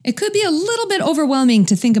It could be a little bit overwhelming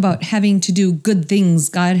to think about having to do good things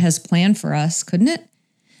God has planned for us, couldn't it?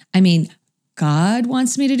 I mean, God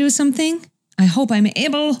wants me to do something. I hope I'm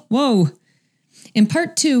able. Whoa. In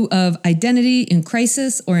part 2 of Identity in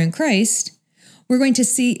Crisis or in Christ, we're going to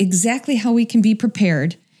see exactly how we can be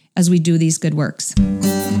prepared as we do these good works.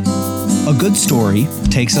 A good story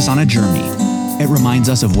takes us on a journey. It reminds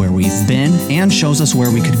us of where we've been and shows us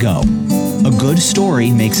where we could go. A good story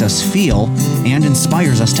makes us feel and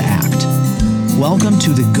inspires us to act. Welcome to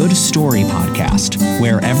the Good Story Podcast,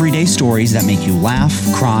 where everyday stories that make you laugh,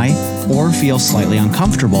 cry, or feel slightly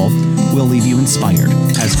uncomfortable will leave you inspired,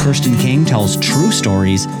 as Kirsten King tells true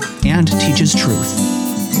stories and teaches truth.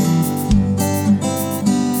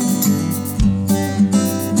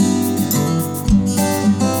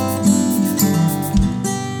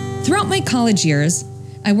 Throughout my college years,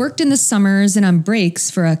 I worked in the summers and on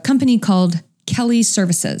breaks for a company called Kelly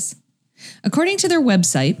Services. According to their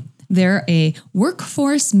website, they're a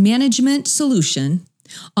workforce management solution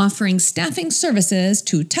offering staffing services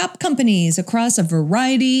to top companies across a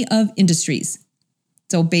variety of industries.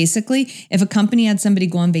 So basically, if a company had somebody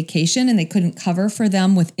go on vacation and they couldn't cover for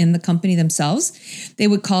them within the company themselves, they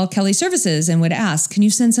would call Kelly Services and would ask, can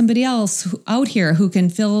you send somebody else out here who can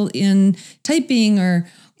fill in typing or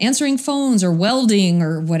answering phones or welding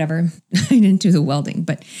or whatever. I didn't do the welding,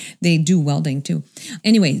 but they do welding too.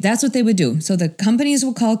 Anyway, that's what they would do. So the companies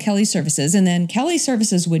would call Kelly Services, and then Kelly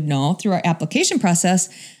Services would know through our application process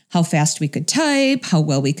how fast we could type, how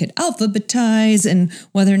well we could alphabetize, and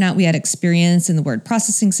whether or not we had experience in the word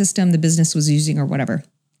processing system the business was using or whatever.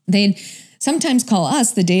 They'd sometimes call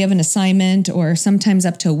us the day of an assignment or sometimes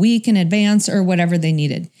up to a week in advance or whatever they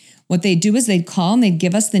needed. What they'd do is they'd call and they'd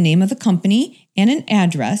give us the name of the company and an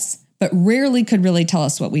address, but rarely could really tell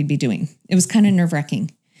us what we'd be doing. It was kind of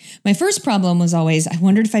nerve-wracking. My first problem was always, I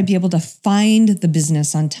wondered if I'd be able to find the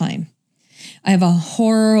business on time. I have a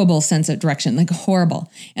horrible sense of direction, like horrible.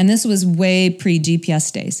 And this was way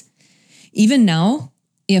pre-GPS days. Even now,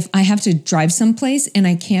 if I have to drive someplace and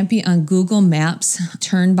I can't be on Google Maps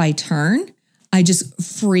turn by turn, I just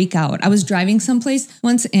freak out. I was driving someplace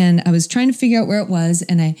once and I was trying to figure out where it was,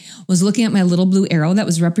 and I was looking at my little blue arrow that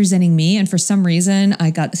was representing me, and for some reason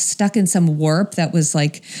I got stuck in some warp that was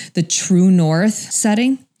like the true north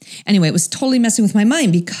setting. Anyway, it was totally messing with my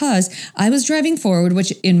mind because I was driving forward,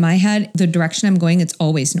 which in my head, the direction I'm going, it's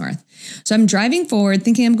always north. So I'm driving forward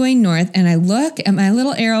thinking I'm going north, and I look at my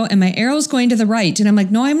little arrow and my arrow's going to the right. And I'm like,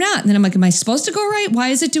 no, I'm not. And then I'm like, am I supposed to go right? Why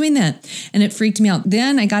is it doing that? And it freaked me out.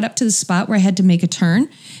 Then I got up to the spot where I had to make a turn.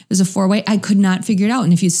 It was a 4-way. I could not figure it out.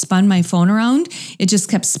 And if you spun my phone around, it just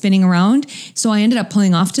kept spinning around. So I ended up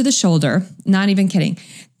pulling off to the shoulder, not even kidding,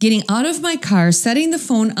 getting out of my car, setting the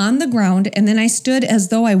phone on the ground, and then I stood as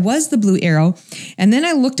though I was the blue arrow. And then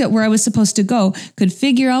I looked at where I was supposed to go, could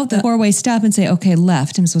figure out the 4-way stop and say, okay,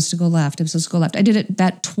 left. I'm supposed to go left. I'm supposed to go left. I did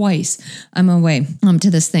that twice on my way to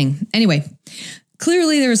this thing. Anyway,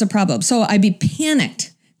 clearly there was a problem. So I'd be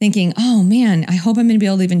panicked thinking, oh man, I hope I'm going to be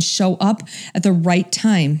able to even show up at the right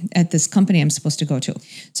time at this company I'm supposed to go to.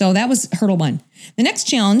 So that was hurdle 1. The next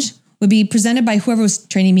challenge would be presented by whoever was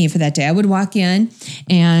training me for that day. I would walk in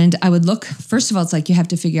and I would look. First of all, it's like you have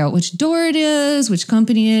to figure out which door it is, which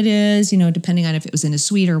company it is, depending on if it was in a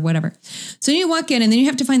suite or whatever. So you walk in and then you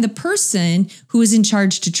have to find the person who is in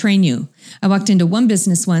charge to train you. I walked into one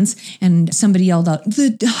business once and somebody yelled out,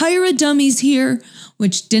 "The hire a dummy's here,"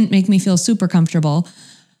 which didn't make me feel super comfortable.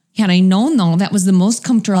 Had I known, though, that was the most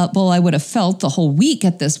comfortable I would have felt the whole week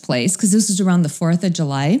at this place, because this was around the 4th of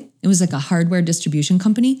July. It was like a hardware distribution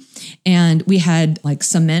company, and we had like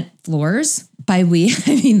cement floors. By we,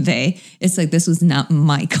 I mean they. It's like this was not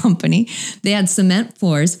my company. They had cement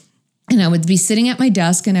floors, and I would be sitting at my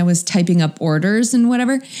desk, and I was typing up orders and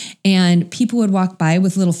whatever, and people would walk by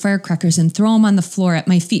with little firecrackers and throw them on the floor at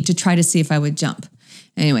my feet to try to see if I would jump.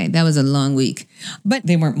 Anyway, that was a long week, but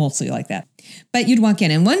they weren't mostly like that. But you'd walk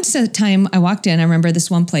in, and one time I walked in, I remember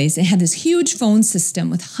this one place, it had this huge phone system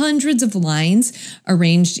with hundreds of lines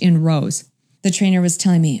arranged in rows. The trainer was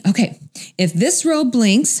telling me, okay, if this row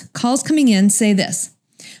blinks, calls coming in, say this.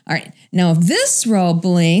 All right, now if this row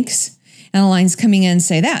blinks and the line's coming in,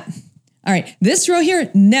 say that. All right, this row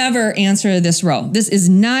here, never answer this row. This is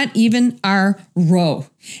not even our row.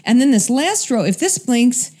 And then this last row, if this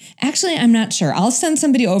blinks, actually, I'm not sure. I'll send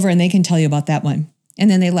somebody over and they can tell you about that one. And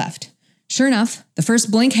then they left. Sure enough, the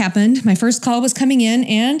first blink happened. My first call was coming in,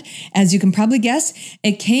 and as you can probably guess,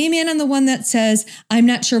 it came in on the one that says, I'm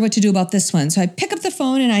not sure what to do about this one. So I pick up the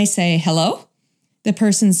phone and I say, hello? The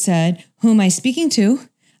person said, who am I speaking to?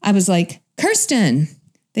 I was like, Kirsten.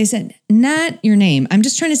 They said, not your name. I'm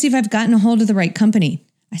just trying to see if I've gotten a hold of the right company.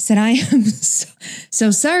 I said, I am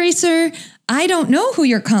so sorry, sir. I don't know who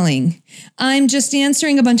you're calling. I'm just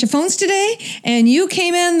answering a bunch of phones today, and you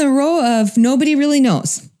came in the row of nobody really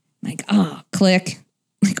knows. I'm like, oh, click.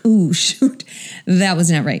 Like, oh, shoot. That was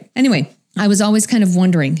not right. Anyway, I was always kind of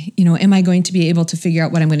wondering, am I going to be able to figure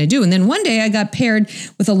out what I'm going to do? And then one day I got paired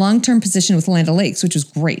with a long-term position with Land O'Lakes, which was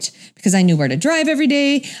great because I knew where to drive every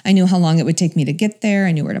day. I knew how long it would take me to get there.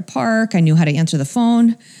 I knew where to park. I knew how to answer the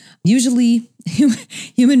phone. Usually,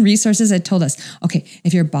 human resources had told us, okay,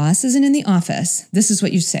 if your boss isn't in the office, this is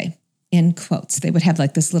what you say, in quotes. They would have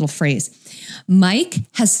like this little phrase. Mike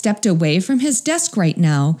has stepped away from his desk right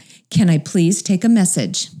now. Can I please take a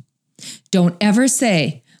message? Don't ever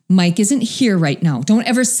say, Mike isn't here right now. Don't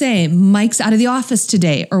ever say Mike's out of the office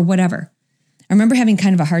today or whatever. I remember having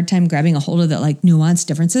kind of a hard time grabbing a hold of the nuanced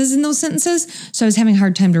differences in those sentences. So I was having a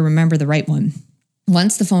hard time to remember the right one.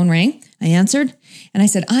 Once the phone rang, I answered and I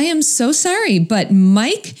said, I am so sorry, but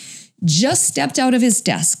Mike just stepped out of his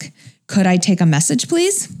desk. Could I take a message,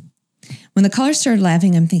 please? When the caller started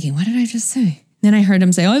laughing, I'm thinking, what did I just say? Then I heard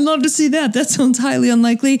him say, I'd love to see that. That sounds highly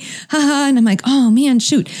unlikely. Haha. And I'm like, oh man,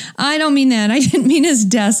 shoot. I don't mean that. I didn't mean his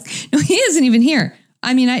desk. No, he isn't even here.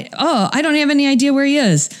 I mean, I don't have any idea where he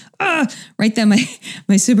is. Right then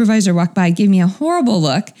my supervisor walked by, gave me a horrible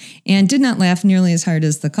look and did not laugh nearly as hard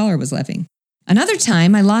as the caller was laughing. Another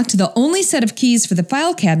time I locked the only set of keys for the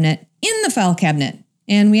file cabinet in the file cabinet.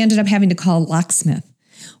 And we ended up having to call a locksmith,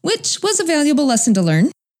 which was a valuable lesson to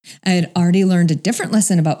learn. I had already learned a different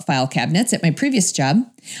lesson about file cabinets at my previous job.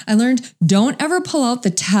 I learned don't ever pull out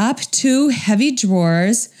the top two heavy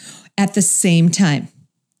drawers at the same time.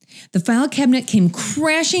 The file cabinet came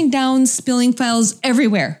crashing down, spilling files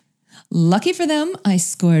everywhere. Lucky for them, I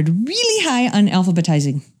scored really high on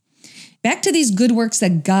alphabetizing. Back to these good works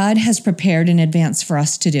that God has prepared in advance for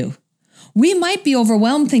us to do. We might be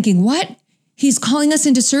overwhelmed thinking, what? He's calling us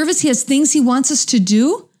into service. He has things he wants us to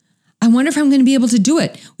do. I wonder if I'm going to be able to do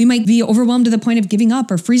it. We might be overwhelmed to the point of giving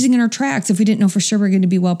up or freezing in our tracks if we didn't know for sure we're going to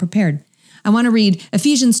be well prepared. I want to read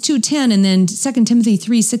Ephesians 2:10 and then 2 Timothy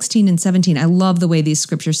 3:16 and 17. I love the way these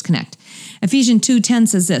scriptures connect. Ephesians 2:10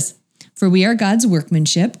 says this, for we are God's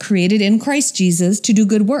workmanship, created in Christ Jesus to do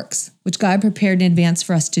good works, which God prepared in advance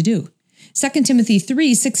for us to do. 2 Timothy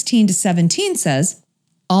 3:16 to 17 says,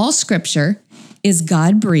 all scripture is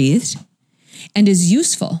God-breathed and is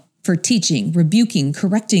useful for teaching, rebuking,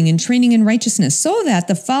 correcting, and training in righteousness, so that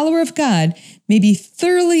the follower of God may be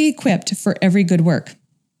thoroughly equipped for every good work.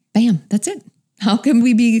 Bam, that's it. How can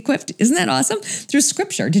we be equipped? Isn't that awesome? Through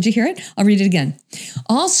scripture. Did you hear it? I'll read it again.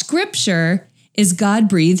 All scripture is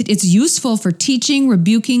God-breathed. It's useful for teaching,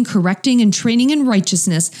 rebuking, correcting, and training in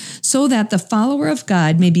righteousness, so that the follower of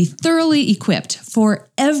God may be thoroughly equipped for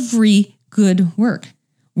every good work.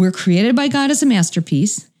 We're created by God as a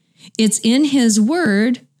masterpiece. It's in His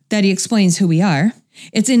Word that He explains who we are.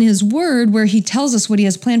 It's in His Word where He tells us what He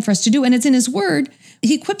has planned for us to do. And it's in His Word,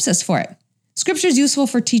 He equips us for it. Scripture is useful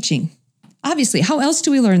for teaching. Obviously, how else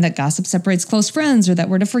do we learn that gossip separates close friends, or that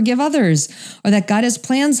we're to forgive others, or that God has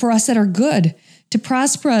plans for us that are good, to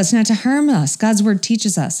prosper us, not to harm us? God's Word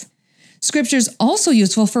teaches us. Scripture is also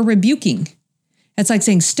useful for rebuking. It's like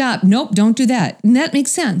saying, stop, nope, don't do that. And that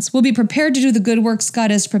makes sense. We'll be prepared to do the good works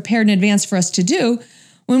God has prepared in advance for us to do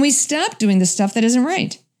when we stop doing the stuff that isn't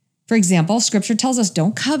right. For example, Scripture tells us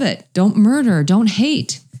don't covet, don't murder, don't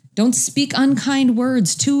hate, don't speak unkind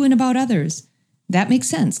words to and about others. That makes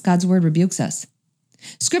sense. God's Word rebukes us.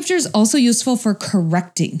 Scripture is also useful for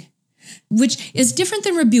correcting, which is different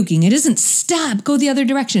than rebuking. It isn't stop, go the other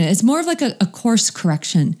direction. It's more of like a course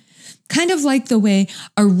correction, kind of like the way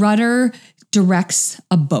a rudder directs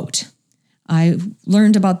a boat. I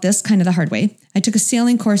learned about this kind of the hard way. I took a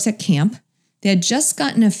sailing course at camp. They had just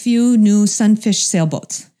gotten a few new Sunfish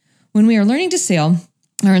sailboats. When we were learning to sail,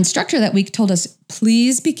 our instructor that week told us,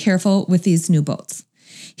 please be careful with these new boats.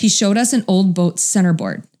 He showed us an old boat's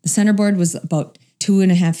centerboard. The centerboard was about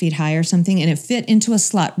 2.5 feet high or something, and it fit into a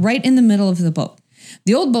slot right in the middle of the boat.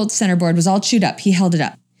 The old boat's centerboard was all chewed up. He held it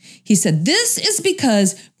up. He said, this is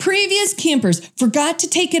because previous campers forgot to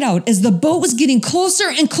take it out as the boat was getting closer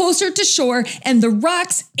and closer to shore, and the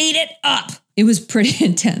rocks ate it up. It was pretty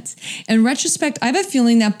intense. In retrospect, I have a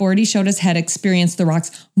feeling that board he showed us had experienced the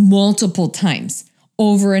rocks multiple times,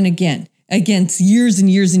 over and again, against years and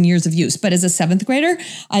years and years of use. But as a 7th grader,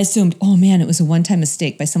 I assumed, oh man, it was a one-time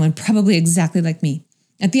mistake by someone probably exactly like me.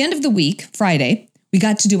 At the end of the week, Friday, we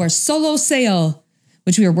got to do our solo sail,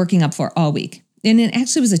 which we were working up for all week. And it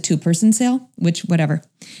actually was a 2-person sail, which whatever.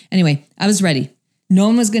 Anyway, I was ready. No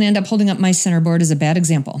one was going to end up holding up my centerboard as a bad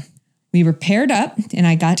example. We were paired up and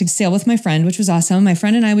I got to sail with my friend, which was awesome. My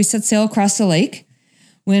friend and I, we set sail across the lake.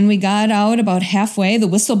 When we got out about halfway, the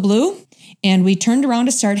whistle blew and we turned around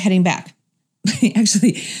to start heading back.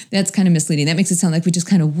 Actually, that's kind of misleading. That makes it sound like we just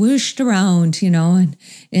kind of whooshed around,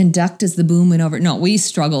 and ducked as the boom went over. No, we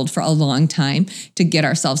struggled for a long time to get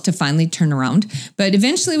ourselves to finally turn around. But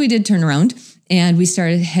eventually we did turn around and we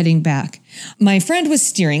started heading back. My friend was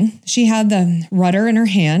steering. She had the rudder in her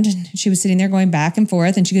hand. She was sitting there going back and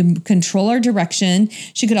forth, and she could control our direction.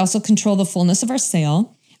 She could also control the fullness of our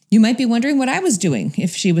sail. You might be wondering what I was doing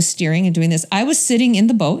if she was steering and doing this. I was sitting in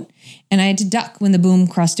the boat and I had to duck when the boom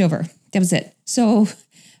crossed over. That was it. So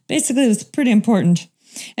basically it was pretty important.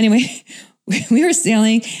 Anyway, we were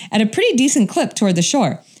sailing at a pretty decent clip toward the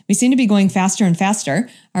shore. We seemed to be going faster and faster.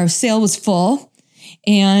 Our sail was full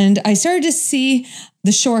and I started to see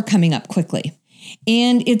the shore coming up quickly.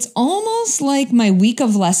 And it's almost like my week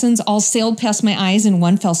of lessons all sailed past my eyes in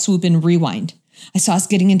one fell swoop and rewind. I saw us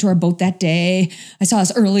getting into our boat that day. I saw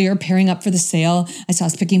us earlier pairing up for the sail. I saw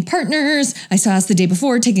us picking partners. I saw us the day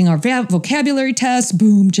before taking our vocabulary test,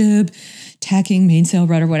 boom, jib, tacking, mainsail,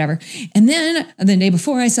 rudder, whatever. And then the day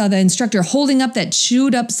before, I saw the instructor holding up that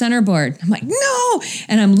chewed up centerboard. I'm like, no!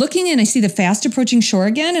 And I'm looking and I see the fast approaching shore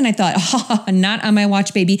again. And I thought, not on my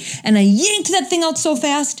watch, baby. And I yanked that thing out so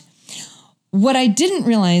fast. What I didn't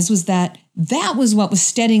realize was that was what was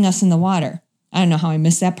steadying us in the water. I don't know how I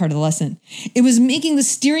missed that part of the lesson. It was making the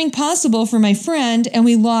steering possible for my friend, and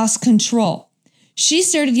we lost control. She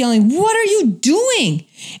started yelling, "What are you doing?"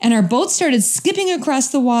 And our boat started skipping across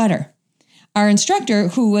the water. Our instructor,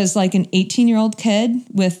 who was like an 18-year-old kid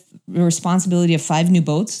with the responsibility of 5 new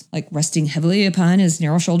boats, like resting heavily upon his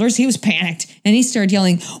narrow shoulders, he was panicked and he started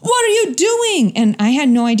yelling, "What are you doing?" And I had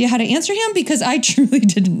no idea how to answer him because I truly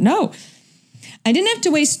didn't know. I didn't have to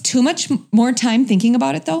waste too much more time thinking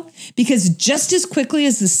about it though, because just as quickly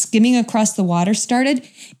as the skimming across the water started,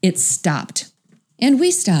 it stopped. And we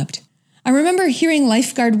stopped. I remember hearing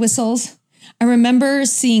lifeguard whistles. I remember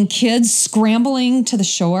seeing kids scrambling to the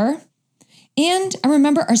shore. And I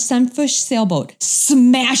remember our sunfish sailboat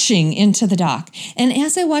smashing into the dock. And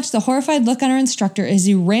as I watched the horrified look on our instructor as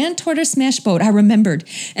he ran toward our smashed boat, I remembered.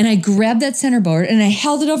 And I grabbed that centerboard and I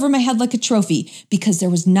held it over my head like a trophy because there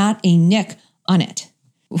was not a nick on it.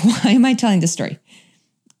 Why am I telling this story?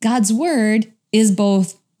 God's word is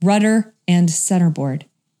both rudder and centerboard.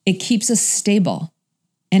 It keeps us stable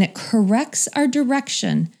and it corrects our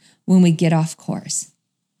direction when we get off course.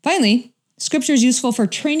 Finally, Scripture is useful for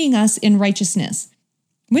training us in righteousness.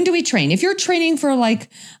 When do we train? If you're training for like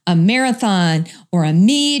a marathon or a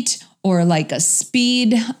meet or like a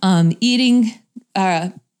speed eating,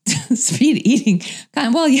 speed eating.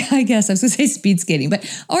 Well, yeah, I guess I was going to say speed skating,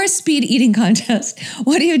 or a speed eating contest.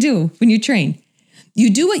 What do you do when you train? You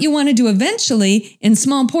do what you want to do eventually in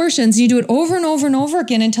small portions. You do it over and over and over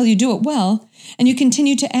again until you do it well, and you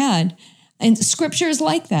continue to add. And Scripture is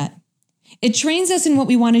like that. It trains us in what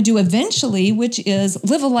we want to do eventually, which is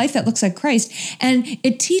live a life that looks like Christ, and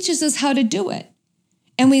it teaches us how to do it.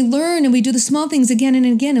 And we learn and we do the small things again and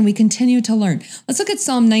again, and we continue to learn. Let's look at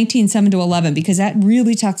Psalm 19, 7-11, because that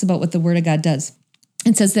really talks about what the Word of God does.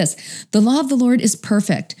 It says this: "The law of the Lord is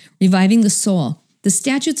perfect, reviving the soul. The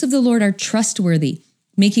statutes of the Lord are trustworthy,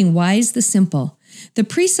 making wise the simple. The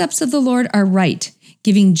precepts of the Lord are right,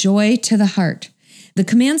 giving joy to the heart. The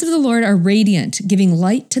commands of the Lord are radiant, giving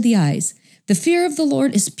light to the eyes. The fear of the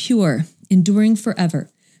Lord is pure, enduring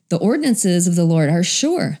forever. The ordinances of the Lord are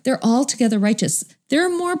sure. They're altogether righteous. They're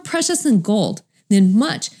more precious than gold, than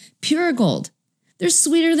much pure gold. They're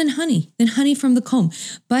sweeter than honey from the comb.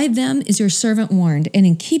 By them is your servant warned, and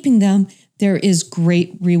in keeping them there is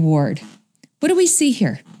great reward." What do we see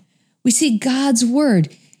here? We see God's word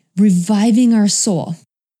reviving our soul.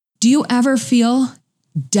 Do you ever feel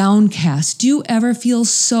downcast? Do you ever feel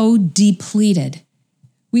so depleted?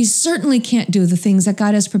 We certainly can't do the things that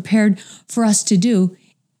God has prepared for us to do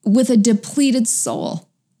with a depleted soul.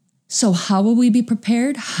 So how will we be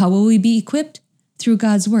prepared? How will we be equipped? Through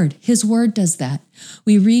God's word. His word does that.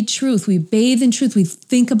 We read truth. We bathe in truth. We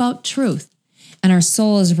think about truth. And our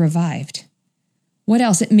soul is revived. What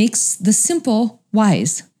else? It makes the simple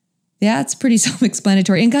wise. Yeah, it's pretty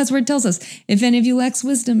self-explanatory. And God's word tells us, if any of you lacks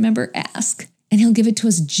wisdom, remember, ask. And he'll give it to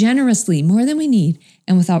us generously, more than we need,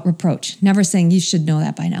 and without reproach. Never saying you should know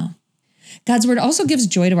that by now. God's word also gives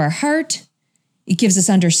joy to our heart. It gives us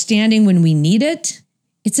understanding when we need it.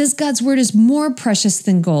 It says God's word is more precious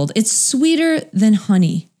than gold. It's sweeter than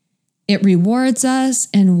honey. It rewards us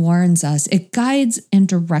and warns us. It guides and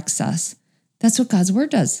directs us. That's what God's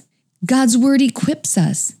word does. God's word equips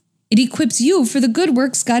us. It equips you for the good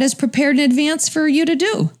works God has prepared in advance for you to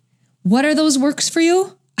do. What are those works for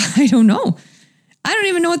you? I don't know. I don't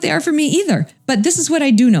even know what they are for me either. But this is what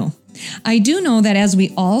I do know. I do know that as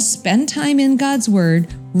we all spend time in God's Word,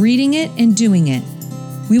 reading it and doing it,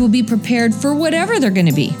 we will be prepared for whatever they're going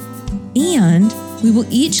to be. And we will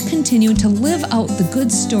each continue to live out the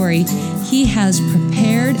good story He has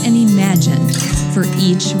prepared and imagined for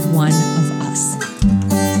each one of us.